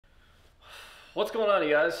What's going on,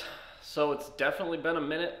 you guys? So it's definitely been a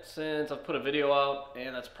minute since I've put a video out,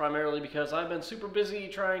 and that's primarily because I've been super busy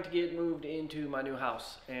trying to get moved into my new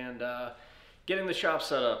house and getting the shop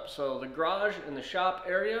set up. So the garage and the shop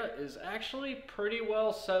area is actually pretty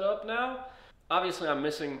well set up now. Obviously I'm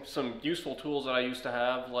missing some useful tools that I used to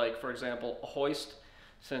have, like for example a hoist,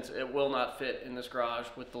 since it will not fit in this garage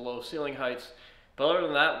with the low ceiling heights. But other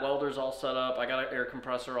than that, welder's all set up. I got an air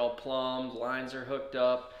compressor all plumbed, lines are hooked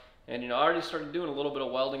up. And I already started doing a little bit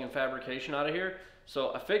of welding and fabrication out of here.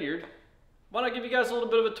 So I figured, why not give you guys a little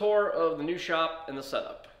bit of a tour of the new shop and the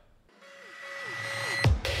setup.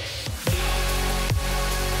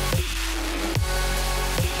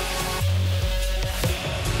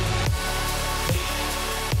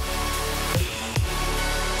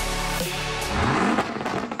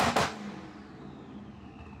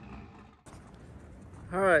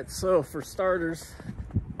 All right, so for starters,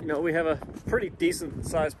 we have a pretty decent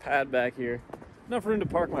sized pad back here. Enough room to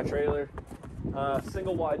park my trailer.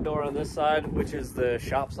 Single wide door on this side, which is the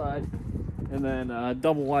shop side. And then a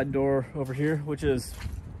double wide door over here, which is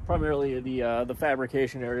primarily the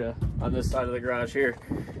fabrication area on this side of the garage here.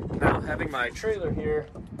 Now, having my trailer here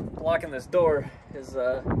blocking this door is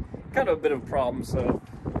kind of a bit of a problem, so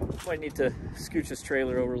might need to scooch this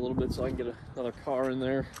trailer over a little bit so I can get another car in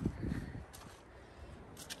there.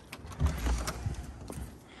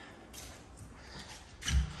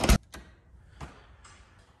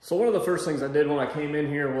 So one of the first things I did when I came in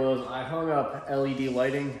here was I hung up LED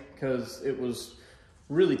lighting because it was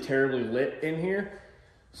really terribly lit in here.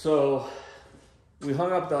 So we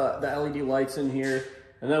hung up the LED lights in here,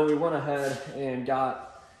 and then we went ahead and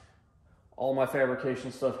got all my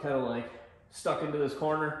fabrication stuff kind of like stuck into this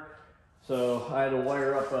corner. So I had to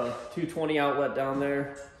wire up a 220 outlet down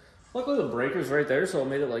there. Luckily the breaker's right there, so it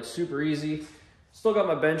made it like super easy. Still got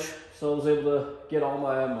my bench, so I was able to get all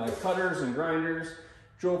my cutters and grinders,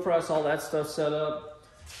 drill press, all that stuff set up.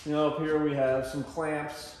 Up here we have some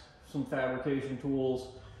clamps, some fabrication tools,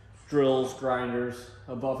 drills, grinders,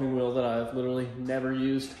 a buffing wheel that I've literally never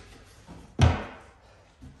used. And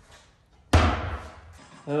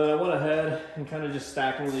then I went ahead and kind of just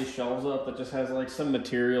stacked one of these shelves up that just has like some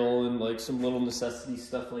material and like some little necessity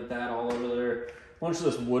stuff like that all over there. A bunch of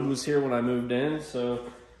this wood was here when I moved in, so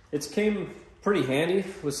it's came pretty handy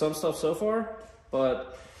with some stuff so far,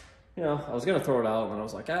 but I was gonna throw it out and I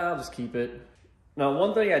was like, I'll just keep it. Now,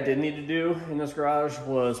 one thing I did need to do in this garage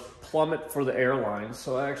was plumb it for the air lines.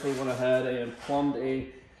 So I actually went ahead and plumbed a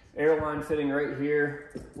airline fitting right here,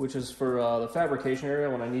 which is for the fabrication area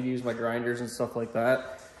when I need to use my grinders and stuff like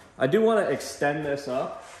that. I do want to extend this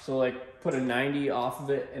up, so like put a 90 off of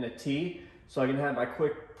it and a T, so I can have my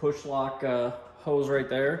quick push lock hose right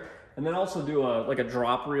there. And then also do like a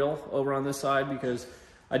drop reel over on this side, because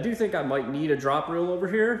I do think I might need a drop reel over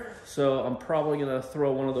here, so I'm probably gonna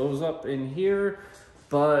throw one of those up in here.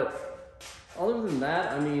 But other than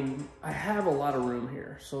that, I mean, I have a lot of room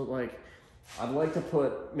here. So like, I'd like to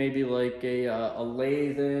put maybe like a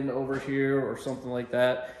lathe in over here or something like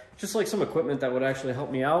that. Just like some equipment that would actually help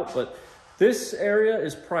me out. But this area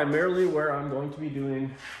is primarily where I'm going to be doing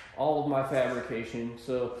all of my fabrication.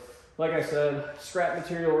 So like I said, scrap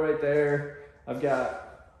material right there. I've got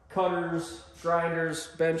cutters, grinders,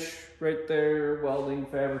 bench right there, welding,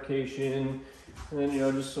 fabrication, and then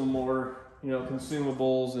just some more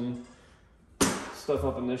consumables and stuff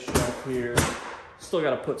up in this shelf here. Still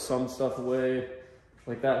got to put some stuff away,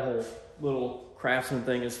 like that whole little craftsman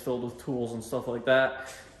thing is filled with tools and stuff like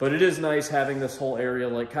that. But it is nice having this whole area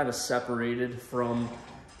like kind of separated from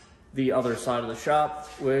the other side of the shop,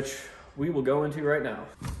 which we will go into right now.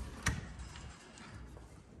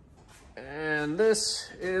 And this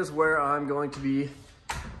is where I'm going to be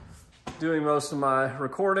doing most of my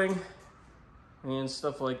recording and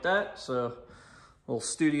stuff like that. So, little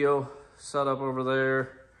studio setup over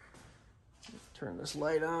there. Turn this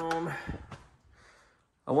light on.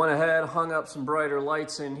 I went ahead, hung up some brighter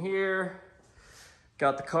lights in here.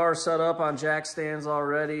 Got the car set up on jack stands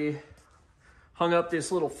already. Hung up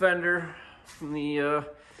this little fender from the,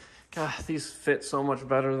 God, these fit so much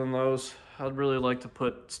better than those. I'd really like to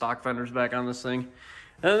put stock fenders back on this thing.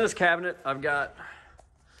 And in this cabinet, I've got,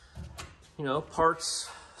 parts,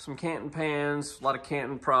 some Canton pans, a lot of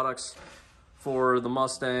Canton products for the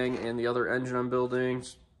Mustang and the other engine I'm building,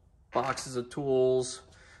 boxes of tools,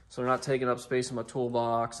 so they're not taking up space in my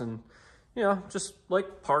toolbox, and, just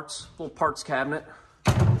like parts, little parts cabinet.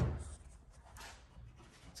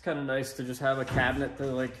 It's kind of nice to just have a cabinet to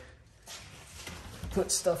like put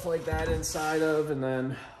stuff like that inside of. And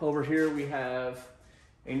then over here we have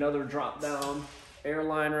another drop down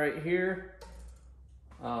airline right here.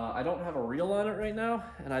 I don't have a reel on it right now,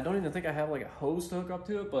 and I don't even think I have like a hose to hook up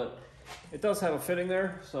to it, but it does have a fitting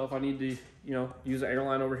there. So if I need to, you know, use an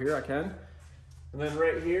airline over here, I can. And then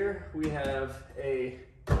right here, we have a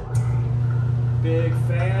big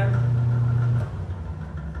fan.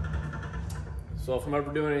 So if I'm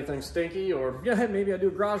ever doing anything stinky, or yeah, maybe I do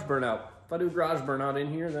a garage burnout. If I do a garage burnout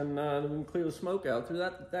in here, then we can clear the smoke out through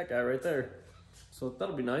that guy right there. So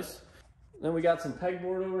that'll be nice. Then we got some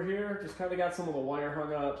pegboard over here. Just kind of got some of the wire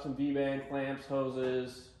hung up, some V-band clamps,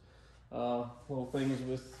 hoses, little things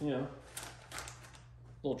with, you know,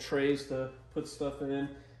 little trays to put stuff in.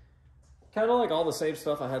 Kind of like all the same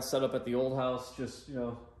stuff I had set up at the old house, just, you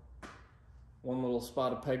know, one little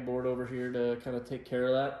spot of pegboard over here to kind of take care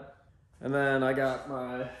of that. And then I got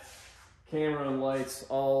my camera and lights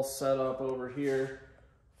all set up over here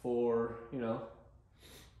for, you know,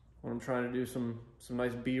 when I'm trying to do some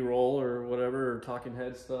nice B-roll or whatever, or talking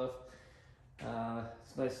head stuff.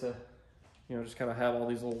 It's nice to, you know, just kind of have all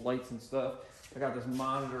these little lights and stuff. I got this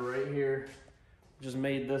monitor right here. Just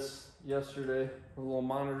made this yesterday, a little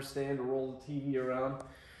monitor stand to roll the TV around.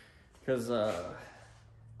 Because,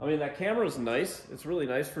 I mean, that camera's nice. It's really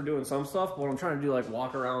nice for doing some stuff, but when I'm trying to do like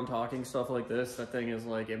walk around talking stuff like this, that thing is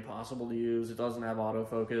like impossible to use. It doesn't have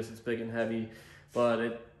autofocus, it's big and heavy, but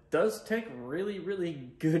it does take really, really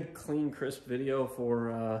good, clean, crisp video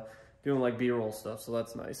for doing like B-roll stuff, so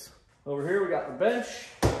that's nice. Over here we got the bench.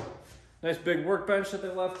 Nice big workbench that they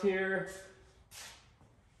left here.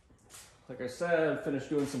 Like I said, I finished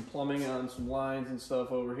doing some plumbing on some lines and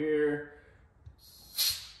stuff over here.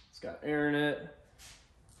 It's got air in it.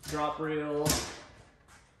 Drop reel.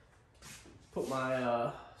 Put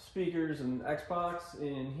my speakers and Xbox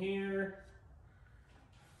in here.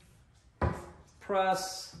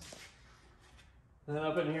 Press. And then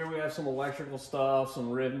up in here we have some electrical stuff, some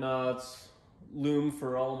rib nuts, loom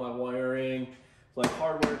for all my wiring, like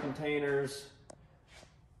hardware containers,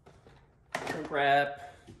 shrink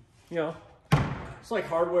wrap, you know, it's like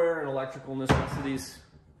hardware and electrical necessities.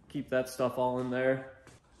 Keep that stuff all in there.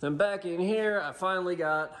 Then back in here, I finally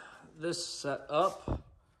got this set up.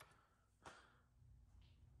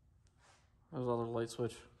 There's the other light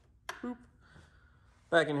switch. Boop.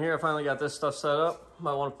 Back in here, I finally got this stuff set up.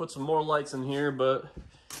 Might want to put some more lights in here, but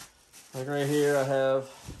like right here, I have,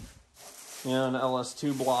 you know, an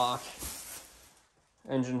LS2 block,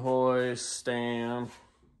 engine hoist, stand,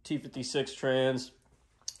 T56 trans,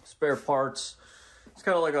 spare parts. It's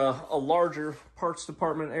kind of like a larger parts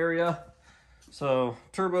department area. So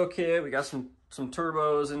turbo kit, we got some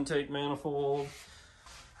turbos, intake manifold.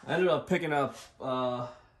 I ended up picking up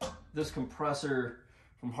this compressor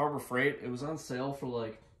from Harbor Freight. It was on sale for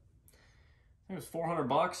like, I think it was 400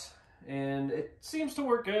 bucks, and it seems to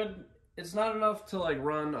work good. It's not enough to like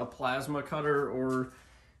run a plasma cutter or,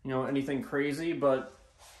 you know, anything crazy, but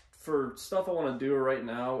for stuff I want to do right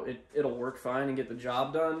now, it'll work fine and get the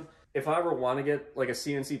job done. If I ever want to get like a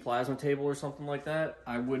CNC plasma table or something like that,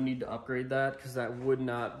 I would need to upgrade that because that would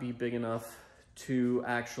not be big enough to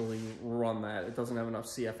actually run that. It doesn't have enough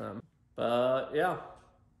CFM. But yeah,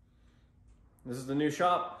 this is the new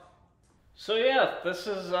shop. So yeah, this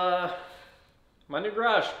is my new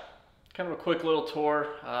garage. Kind of a quick little tour.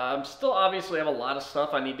 I'm still obviously have a lot of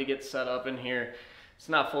stuff I need to get set up in here. It's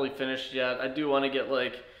not fully finished yet. I do want to get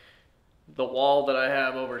like the wall that I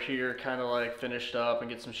have over here kind of like finished up and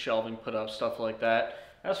get some shelving put up, stuff like that.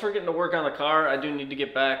 As for getting to work on the car, I do need to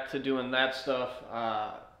get back to doing that stuff.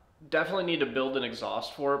 Definitely need to build an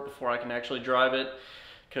exhaust for it before I can actually drive it,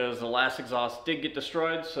 because the last exhaust did get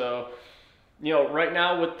destroyed. So, you know, right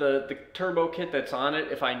now with the turbo kit that's on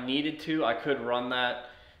it, if I needed to, I could run that,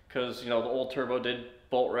 because, you know, the old turbo did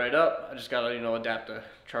bolt right up. I just gotta, you know, adapt a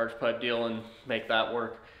charge pipe deal and make that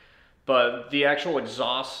work. But the actual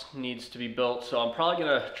exhaust needs to be built, so I'm probably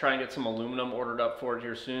gonna try and get some aluminum ordered up for it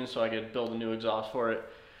here soon so I could build a new exhaust for it.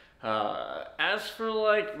 As for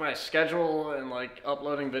like my schedule and like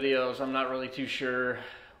uploading videos, I'm not really too sure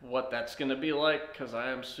what that's gonna be like, because I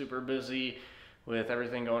am super busy with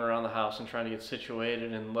everything going around the house and trying to get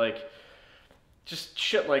situated, and like just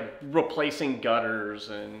shit like replacing gutters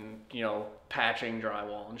and, you know, patching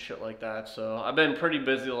drywall and shit like that. So I've been pretty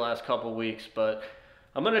busy the last couple weeks, but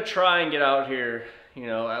I'm gonna try and get out here, you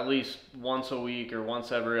know, at least once a week or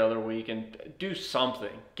once every other week and do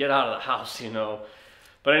something. Get out of the house, you know.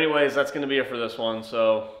 But anyways, that's gonna be it for this one.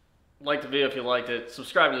 So like the video if you liked it,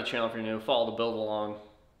 subscribe to the channel if you're new, follow the build along,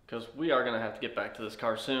 because we are gonna have to get back to this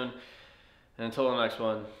car soon. And until the next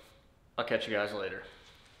one, I'll catch you guys later.